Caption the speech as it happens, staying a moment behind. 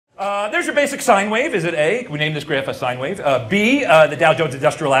There's your basic sine wave. Is it A? Can we name this graph a sine wave? B, the Dow Jones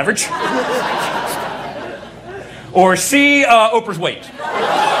Industrial Average. Or C, Oprah's weight.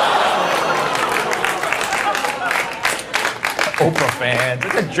 Oprah fans,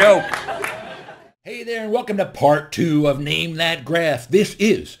 it's a joke. Hey there, and welcome to part 2 of Name That Graph. This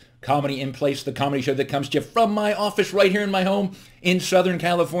is Comedy in Place, the comedy show that comes to you from my office right here in my home in Southern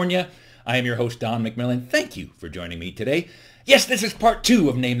California. I am your host, Don McMillan. Thank you for joining me today. Yes, this is part 2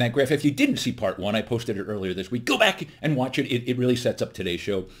 of Name That Graph. If you didn't see part 1, I posted it earlier this week. Go back and watch it. It really sets up today's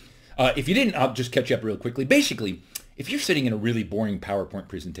show. If you didn't, I'll just catch you up real quickly. Basically, if you're sitting in a really boring PowerPoint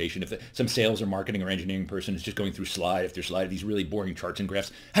presentation, if some sales or marketing or engineering person is just going through slide after slide of these really boring charts and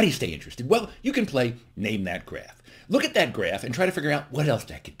graphs, how do you stay interested? Well, you can play Name That Graph. Look at that graph and try to figure out what else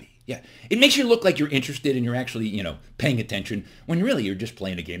that could be. Yeah, it makes you look like you're interested and you're actually, paying attention when really you're just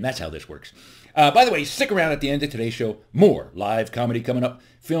playing a game. That's how this works. By the way, stick around at the end of today's show. More live comedy coming up,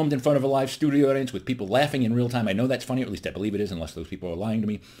 filmed in front of a live studio audience with people laughing in real time. I know that's funny, or at least I believe it is, unless those people are lying to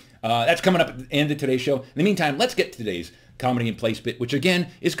me. That's coming up at the end of today's show. In the meantime, let's get to today's Comedy in Place bit, which again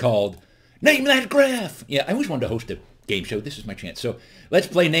is called Name That Graph. Yeah, I always wanted to host a game show. This is my chance. So let's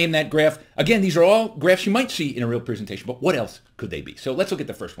play Name That Graph. Again, these are all graphs you might see in a real presentation, but what else could they be? So let's look at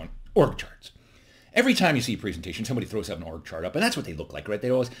the first one, org charts. Every time you see a presentation, somebody throws out an org chart up, and that's what they look like, right?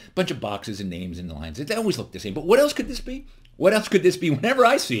 They always a bunch of boxes and names and lines. They always look the same. But what else could this be? What else could this be? Whenever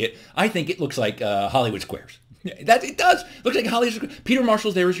I see it, I think it looks like Hollywood Squares. It does. Looks like Hollywood Squares. Peter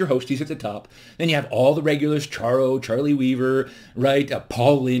Marshall's there as your host. He's at the top. Then you have all the regulars, Charo, Charlie Weaver, right?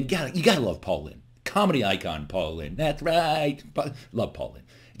 Paul Lynde. You gotta love Paul Lynde. Comedy icon, Paul Lynde. That's right. Love Paul Lynde.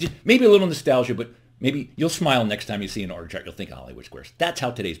 Just maybe a little nostalgia, but maybe you'll smile next time you see an org chart. You'll think of Hollywood Squares. That's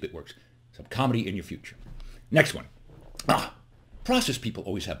how today's bit works. Some comedy in your future. Next one. Process people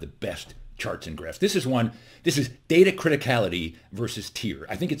always have the best charts and graphs. This is data criticality versus tier.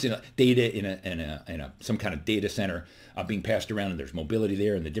 I think it's in some kind of data center being passed around, and there's mobility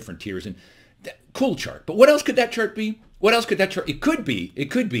there and the different tiers. And cool chart. But what else could that chart be? What else could that chart? It could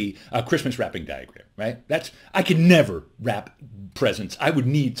be a Christmas wrapping diagram, right? I could never wrap presents. I would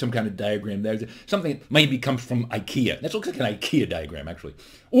need some kind of diagram there. Something that maybe comes from IKEA. That looks like an IKEA diagram, actually.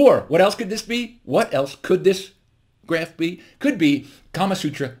 Or what else could this be? What else could this graph be? Could be Kama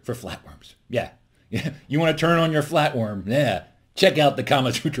Sutra for flatworms. Yeah. You want to turn on your flatworm? Yeah. Check out the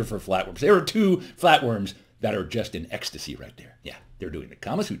Kama Sutra for flatworms. There are 2 flatworms that are just in ecstasy right there. Yeah, they're doing the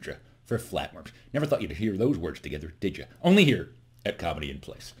Kama Sutra for flatworms. Never thought you'd hear those words together, did you? Only here at Comedy in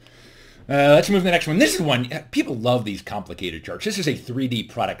Place. Let's move to the next one. This is one, people love these complicated charts. This is a 3D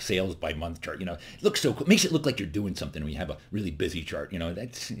product sales by month chart. It looks so cool. It makes it look like you're doing something when you have a really busy chart.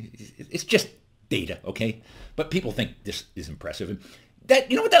 It's just data, okay? But people think this is impressive. And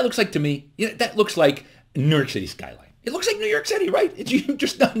that, what that looks like to me? That looks like New York City skyline. It looks like New York City, right? It's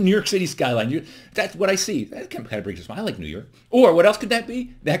just not New York City skyline. That's what I see. That kind of brings a smile. I like New York. Or what else could that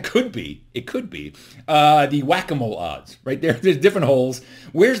be? It could be the whack-a-mole odds, right there. There's different holes.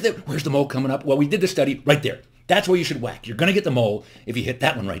 Where's the mole coming up? Well, we did the study right there. That's where you should whack. You're going to get the mole if you hit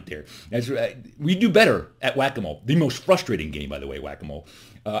that one right there. We do better at whack-a-mole. The most frustrating game, by the way, whack-a-mole.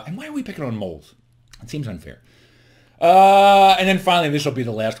 And why are we picking on moles? It seems unfair. And then finally, this will be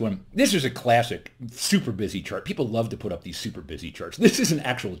the last one. This is a classic, super busy chart. People love to put up these super busy charts. This is an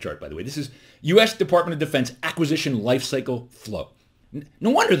actual chart, by the way. This is U.S. Department of Defense acquisition lifecycle flow. No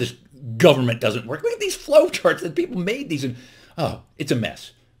wonder this government doesn't work. Look at these flow charts that people made these. It's a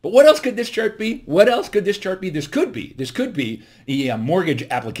mess. But what else could this chart be? This could be a mortgage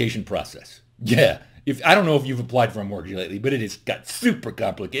application process. Yeah. I don't know if you've applied for a mortgage lately, but it has got super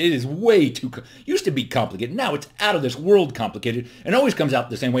complicated. It is way too, used to be complicated. Now it's out of this world complicated and always comes out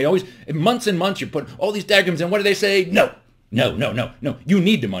the same way. Always, in months and months, you put all these diagrams in. What do they say? No. You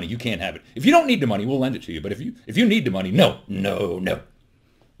need the money. You can't have it. If you don't need the money, we'll lend it to you. But if you need the money, no.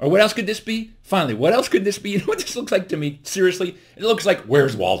 Or what else could this be? Finally, what else could this be? You know what this looks like to me? Seriously? It looks like,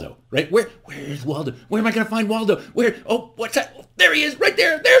 where's Waldo? Right? Where's Waldo? Where am I going to find Waldo? What's that? Oh, there he is, right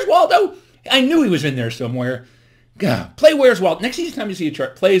there. There's Waldo. I knew he was in there somewhere. God, play Where's Waldo. Next time you see a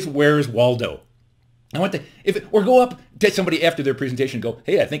chart, plays Where's Waldo. Or go up to somebody after their presentation and go,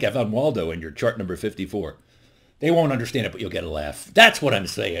 hey, I think I found Waldo in your chart number 54. They won't understand it, but you'll get a laugh. That's what I'm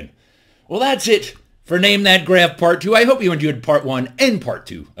saying. Well, that's it for Name That Graph Part 2. I hope you enjoyed Part 1 and Part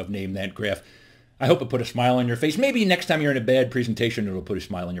 2 of Name That Graph. I hope it put a smile on your face. Maybe next time you're in a bad presentation, it'll put a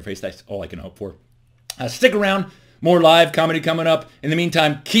smile on your face. That's all I can hope for. Stick around. More live comedy coming up. In the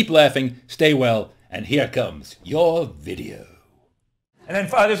meantime, keep laughing, stay well, and here comes your video. And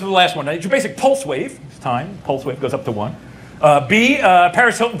then this is the last one. It's your basic pulse wave. It's time. Pulse wave goes up to 1. B,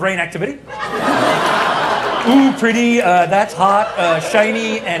 Paris Hilton brain activity. Ooh, pretty, that's hot,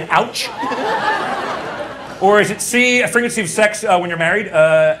 shiny, and ouch? Or is it C, a frequency of sex when you're married?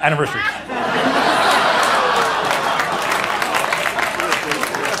 Anniversary.